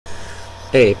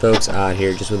Hey folks,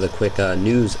 here just with a quick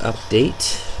news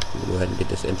update. I'm going to go ahead and get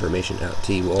this information out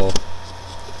to you all.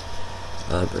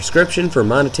 Prescription for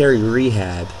monetary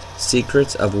rehab,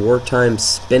 secrets of wartime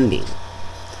spending.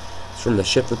 It's from the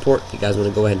SHIP report. If you guys want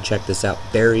to go ahead and check this out,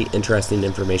 very interesting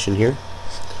information here.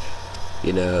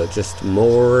 You know, just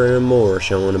more and more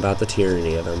showing about the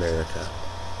tyranny of America.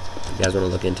 If you guys want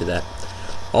to look into that.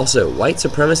 Also, white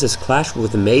supremacists clashed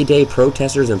with May Day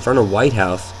protesters in front of White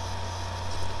House.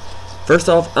 First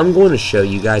off, I'm going to show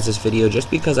you guys this video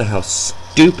just because of how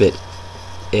stupid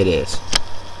it is.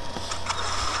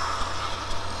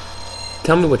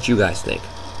 Tell me what you guys think.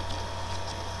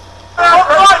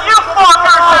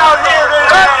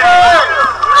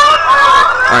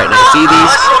 Alright, now see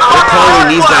these? They're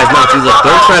calling these guys Nazis. Look,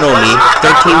 don't tread on me.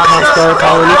 13-star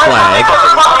colony flag.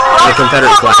 The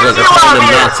Confederate flag. Look, they're calling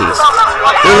them Nazis.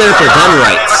 They're there for gun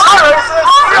rights.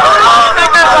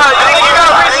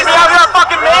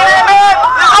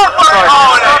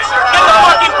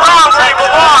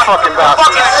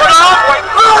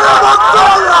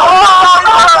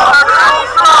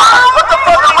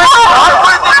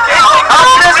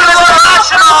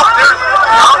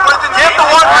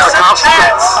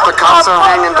 The cops are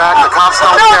hanging back. The cops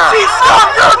don't care. Nazi,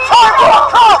 stop your turbo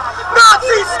cop!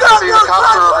 Nazi, stop your turbo cop! See, the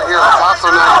cops are over here. The cops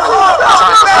are not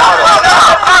trying to fight it.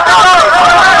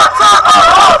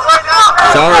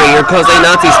 Sorry, you're because they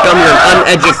Nazi scum. You're an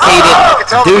uneducated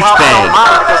douchebag.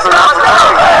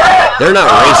 They're not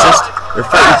racist. They're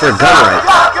fighting for gun rights.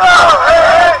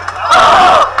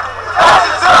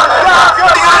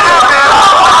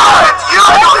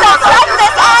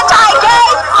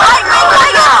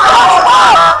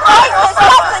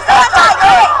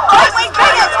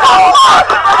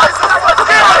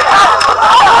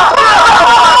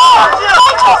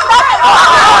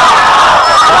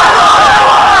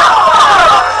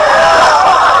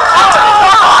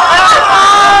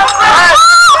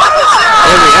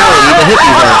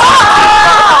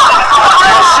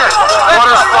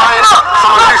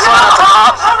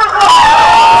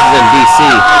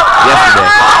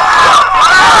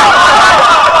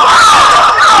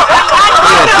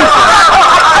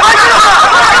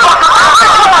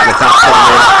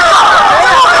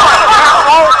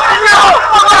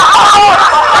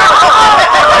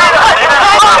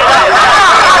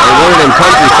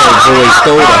 Boy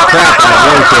stole the crap out of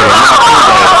one kid.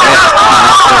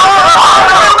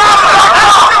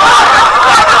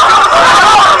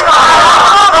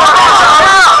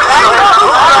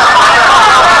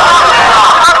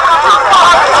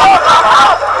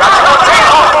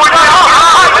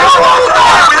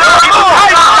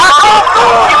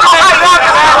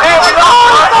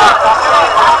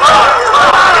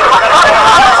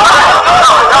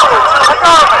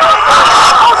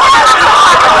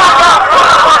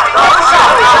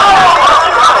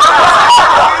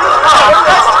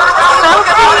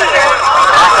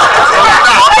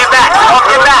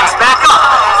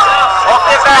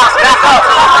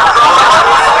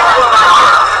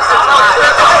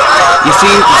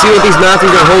 See what these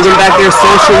Nazis are holding back there?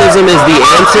 Socialism is the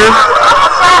answer?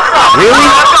 Really?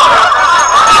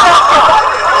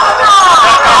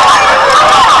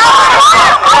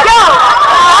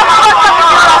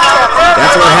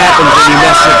 That's what happens when you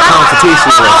mess with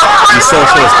constitutionalists, you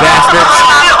socialist bastards.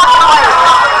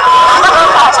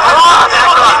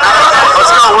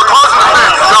 Let's go, we're closing the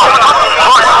fence. Go.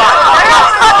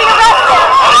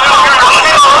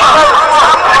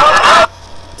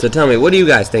 So tell me, what do you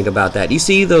guys think about that? You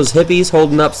see those hippies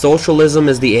holding up socialism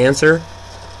as the answer?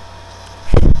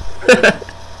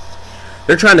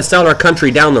 They're trying to sell our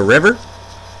country down the river?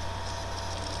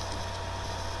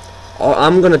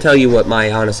 I'm going to tell you what my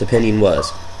honest opinion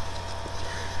was.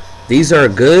 These are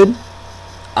good,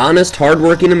 honest,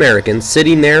 hardworking Americans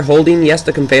sitting there holding, yes,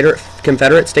 the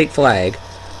Confederate state flag,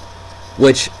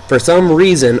 which for some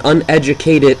reason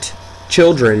uneducated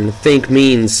children think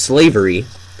means slavery.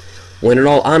 When in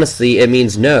all honesty, it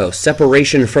means no,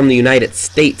 separation from the United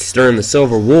States during the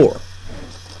Civil War.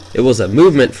 It was a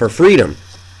movement for freedom.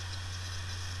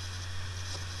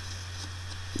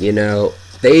 You know,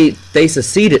 they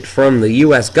seceded from the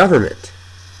U.S. government.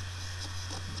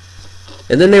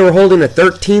 And then they were holding a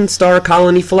 13-star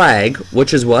colony flag,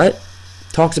 which is what?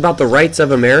 Talks about the rights of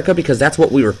America, because that's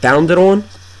what we were founded on.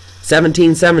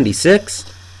 1776.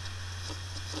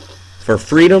 For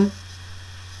freedom.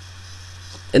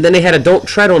 And then they had a Don't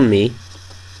Tread on Me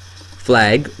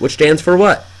flag, which stands for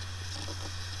what?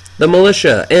 The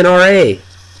militia, NRA.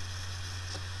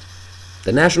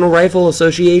 The National Rifle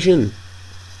Association.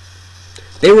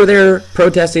 They were there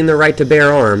protesting the right to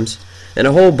bear arms, and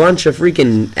a whole bunch of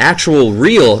freaking actual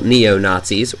real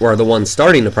neo-Nazis, or the ones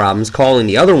starting the problems, calling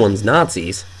the other ones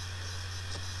Nazis.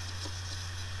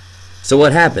 So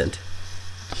what happened?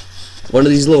 One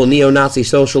of these little neo-Nazi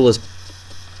socialist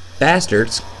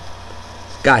bastards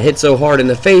got hit so hard in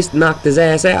the face, knocked his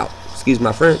ass out. Excuse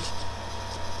my French.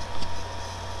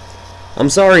 I'm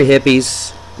sorry,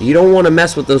 hippies. You don't want to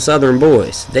mess with those southern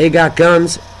boys. They got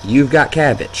guns, you've got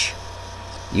cabbage.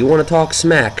 You want to talk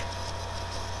smack,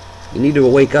 you need to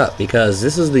wake up, because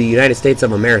this is the United States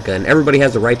of America and everybody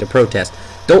has the right to protest.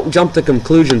 Don't jump to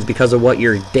conclusions because of what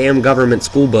your damn government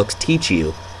school books teach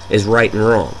you is right and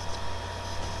wrong.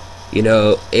 You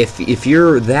know, if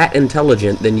you're that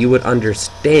intelligent, then you would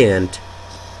understand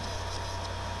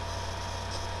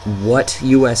what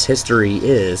U.S. history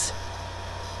is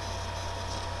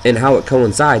and how it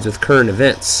coincides with current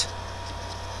events.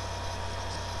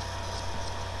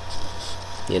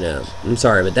 You know, I'm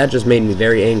sorry, but that just made me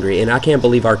very angry, and I can't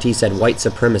believe RT said white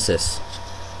supremacists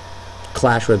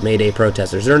clash with May Day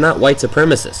protesters. They're not white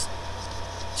supremacists.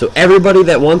 So everybody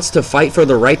that wants to fight for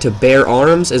the right to bear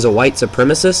arms is a white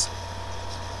supremacist?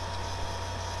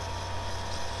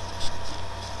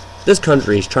 This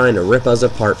country is trying to rip us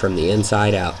apart from the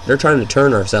inside out. They're trying to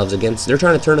turn us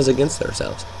against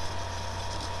ourselves.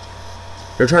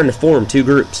 They're trying to form two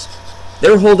groups.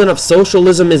 They're holding up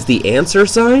socialism as the answer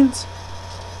signs?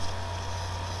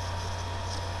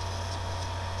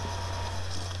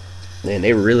 Man,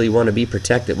 they really want to be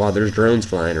protected while there's drones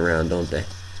flying around, don't they?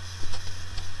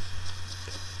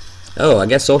 Oh, I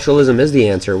guess socialism is the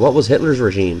answer. What was Hitler's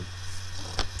regime?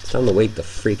 It's time to wake the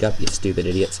freak up, you stupid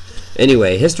idiots.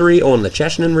 Anyway, history on the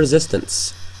Chechen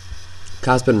resistance.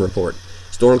 CaspianReport.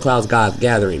 Storm clouds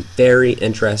gathering. Very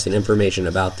interesting information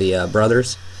about the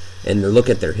brothers. And look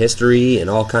at their history and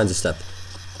all kinds of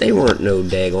stuff. They weren't no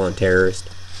daggone terrorists.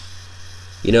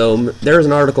 You know, there was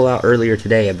an article out earlier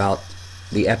today about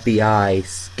the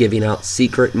FBI giving out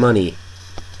secret money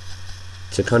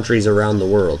to countries around the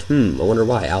world. I wonder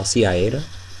why. Al-Qaeda?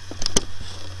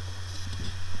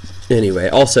 Anyway,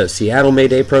 also, Seattle May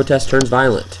Day protest turns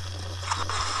violent.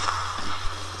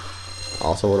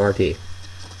 Also on RT.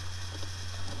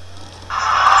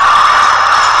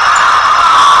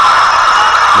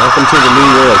 Welcome to the new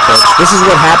world, folks. This is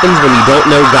what happens when you don't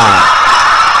know God.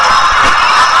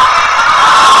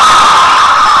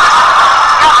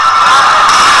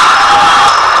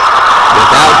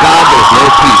 Without God, there's no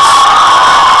peace.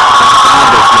 Without God,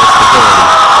 there's no stability.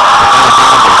 Without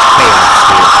God, there's chaos,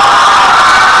 dude.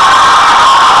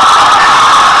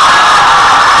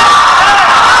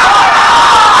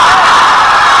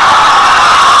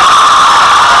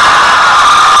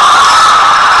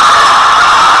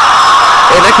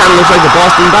 Hey, that kind of looks like the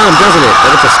Boston bomb, doesn't it?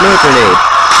 But it's a smoke grenade.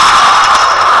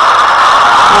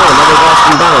 Oh, another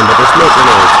Boston bomb, but they're smoke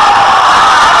grenades.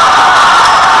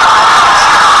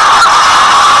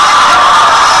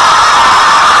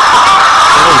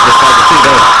 Just like a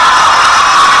two-door.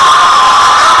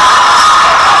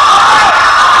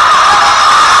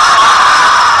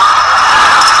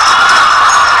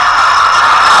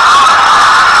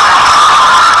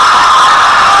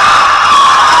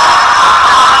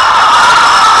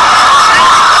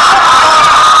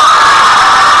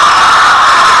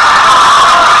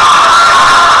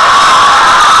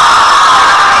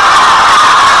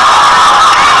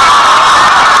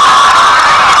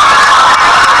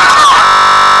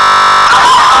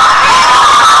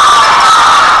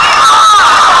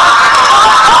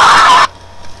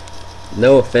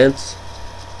 No offense,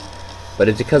 but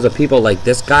it's because of people like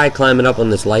this guy climbing up on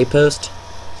this light post.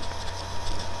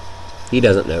 He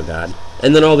doesn't know God.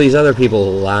 And then all these other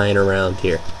people lying around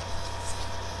here.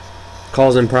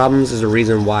 Causing problems is the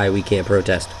reason why we can't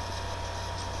protest.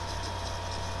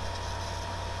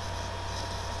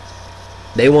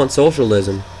 They want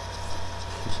socialism.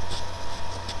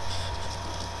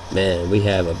 Man, we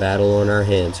have a battle on our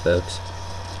hands, folks.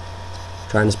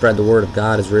 Trying to spread the word of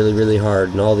God is really, really hard,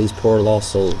 and all these poor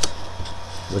lost souls.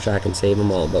 Wish I can save them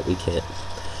all, but we can't.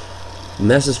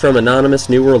 Message from Anonymous.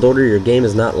 New World Order, your game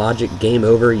is not logic. Game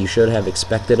over. You should have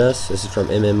expected us. This is from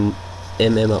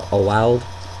Wild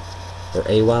or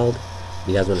A-Wild.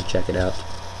 You guys want to check it out.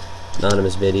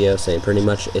 Anonymous video saying pretty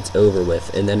much it's over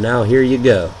with. And then now here you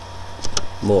go.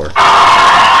 More. This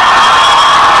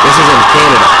is in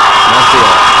Canada,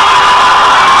 Montreal.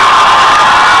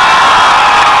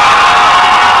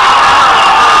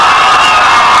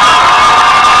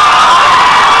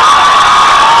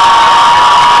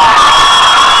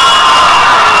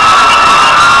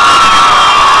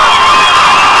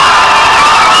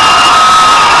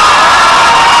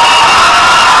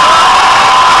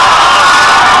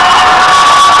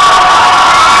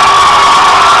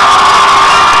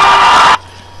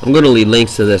 I'm going to leave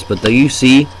links to this, but you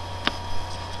see,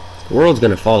 the world's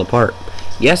going to fall apart.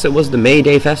 Yes, it was the May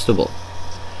Day festival,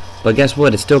 but guess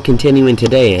what? It's still continuing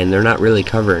today, and they're not really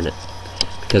covering it.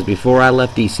 Because before I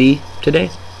left DC today,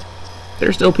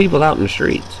 there's still people out in the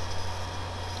streets.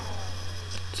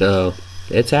 So,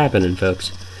 it's happening,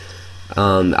 folks.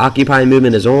 The Occupy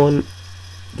movement is on.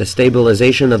 The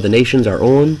stabilization of the nations are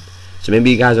on. So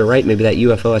maybe you guys are right. Maybe that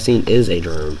UFO I seen is a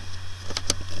drone.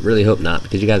 Really hope not,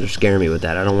 because you guys are scaring me with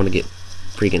that. I don't want to get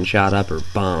freaking shot up or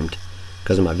bombed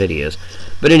because of my videos.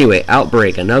 But anyway,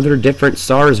 Outbreak, another different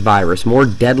SARS virus, more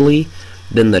deadly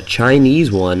than the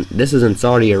Chinese one. This is in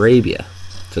Saudi Arabia,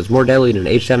 so it's more deadly than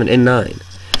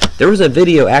H7N9. There was a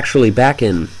video actually back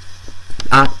in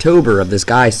October of this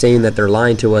guy saying that they're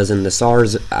lying to us and the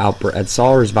SARS outbreak,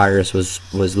 SARS virus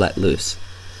was let loose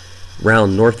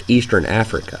around northeastern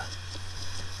Africa.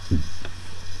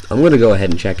 I'm going to go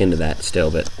ahead and check into that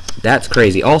still, but that's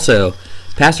crazy. Also,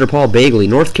 Pastor Paul Bagley,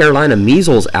 North Carolina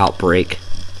measles outbreak,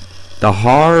 the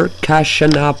Hare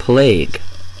Krishna plague.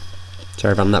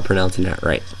 Sorry if I'm not pronouncing that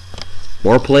right.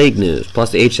 More plague news,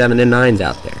 plus the H7N9s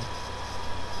out there.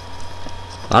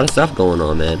 A lot of stuff going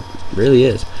on, man. It really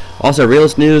is. Also,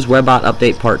 Realist News, Webbot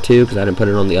Update Part 2, because I didn't put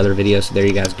it on the other video, so there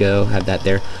you guys go. Have that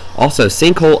there. Also,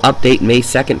 Sinkhole Update May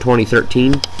 2nd,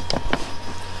 2013.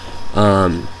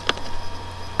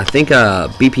 I think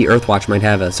BP Earthwatch might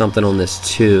have something on this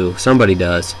too. Somebody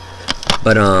does.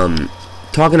 But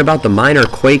talking about the minor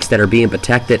quakes that are being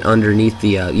detected underneath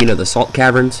the you know, the salt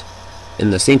caverns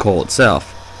in the sinkhole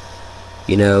itself.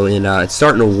 You know, and it's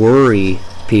starting to worry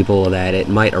people that it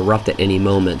might erupt at any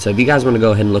moment. So if you guys want to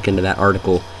go ahead and look into that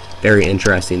article, very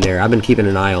interesting there. I've been keeping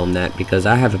an eye on that because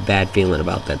I have a bad feeling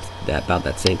about that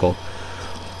sinkhole.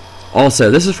 Also,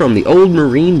 this is from the Old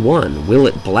Marine 1. Will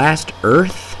it blast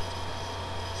Earth?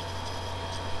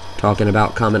 Talking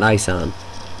about Comet Ison.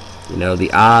 You know,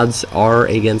 the odds are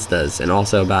against us. And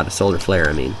also about a solar flare.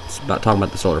 I mean, it's about talking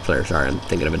about the solar flare. Sorry, I'm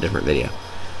thinking of a different video.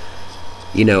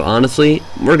 You know, honestly,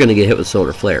 we're going to get hit with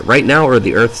solar flare. Right now, where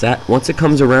the Earth's at, once it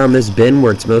comes around this bend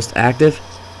where it's most active,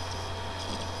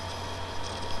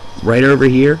 right over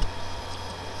here,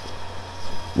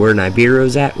 where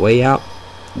Nibiru's at, way out,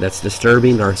 that's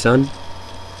disturbing our sun,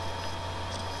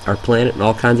 our planet, and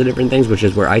all kinds of different things, which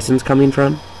is where Ison's coming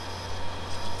from.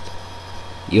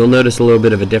 You'll notice a little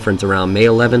bit of a difference around May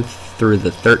 11th through the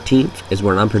 13th is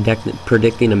when I'm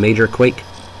predicting a major quake.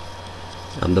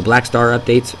 The Black Star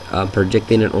updates,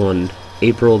 predicting it on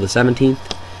April the 17th.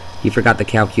 He forgot to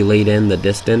calculate in the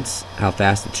distance, how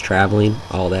fast it's traveling,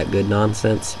 all that good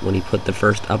nonsense when he put the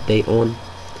first update on.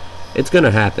 It's going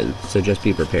to happen, so just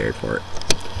be prepared for it.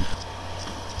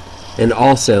 And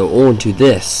also, on to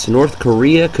this. North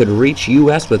Korea could reach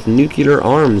U.S. with nuclear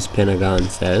arms, Pentagon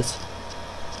says.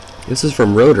 This is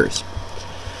from Reuters.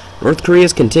 North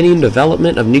Korea's continuing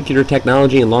development of nuclear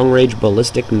technology and long-range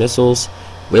ballistic missiles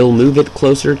will move it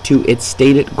closer to its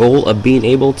stated goal of being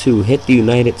able to hit the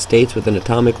United States with an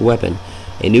atomic weapon,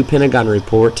 a new Pentagon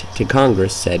report to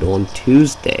Congress said on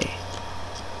Tuesday.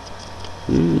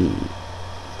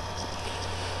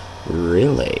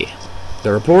 Really?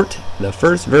 The report, the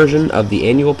first version of the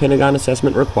annual Pentagon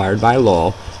assessment required by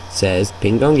law, says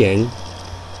Pyongyang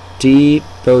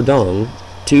T-Podong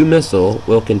 2 missile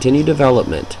will continue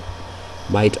development,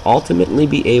 might ultimately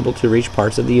be able to reach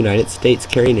parts of the United States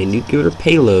carrying a nuclear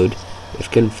payload if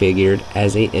configured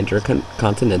as an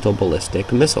intercontinental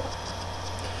ballistic missile.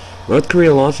 North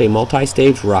Korea launched a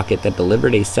multi-stage rocket that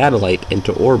delivered a satellite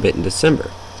into orbit in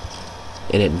December,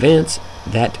 an advance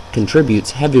that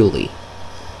contributes heavily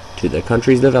to the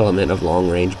country's development of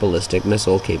long-range ballistic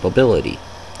missile capability,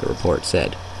 the report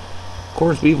said. Of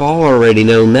course, we've all already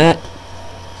known that.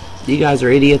 You guys are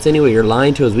idiots anyway. You're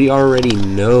lying to us. We already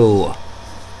know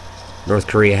North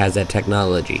Korea has that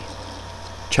technology.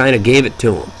 China gave it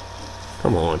to them.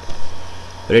 Come on.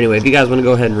 But anyway, if you guys want to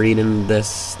go ahead and read into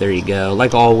this, there you go.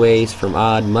 Like always, from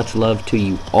Odd, much love to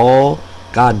you all.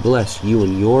 God bless you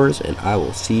and yours, and I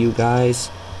will see you guys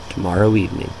tomorrow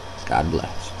evening. God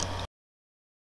bless.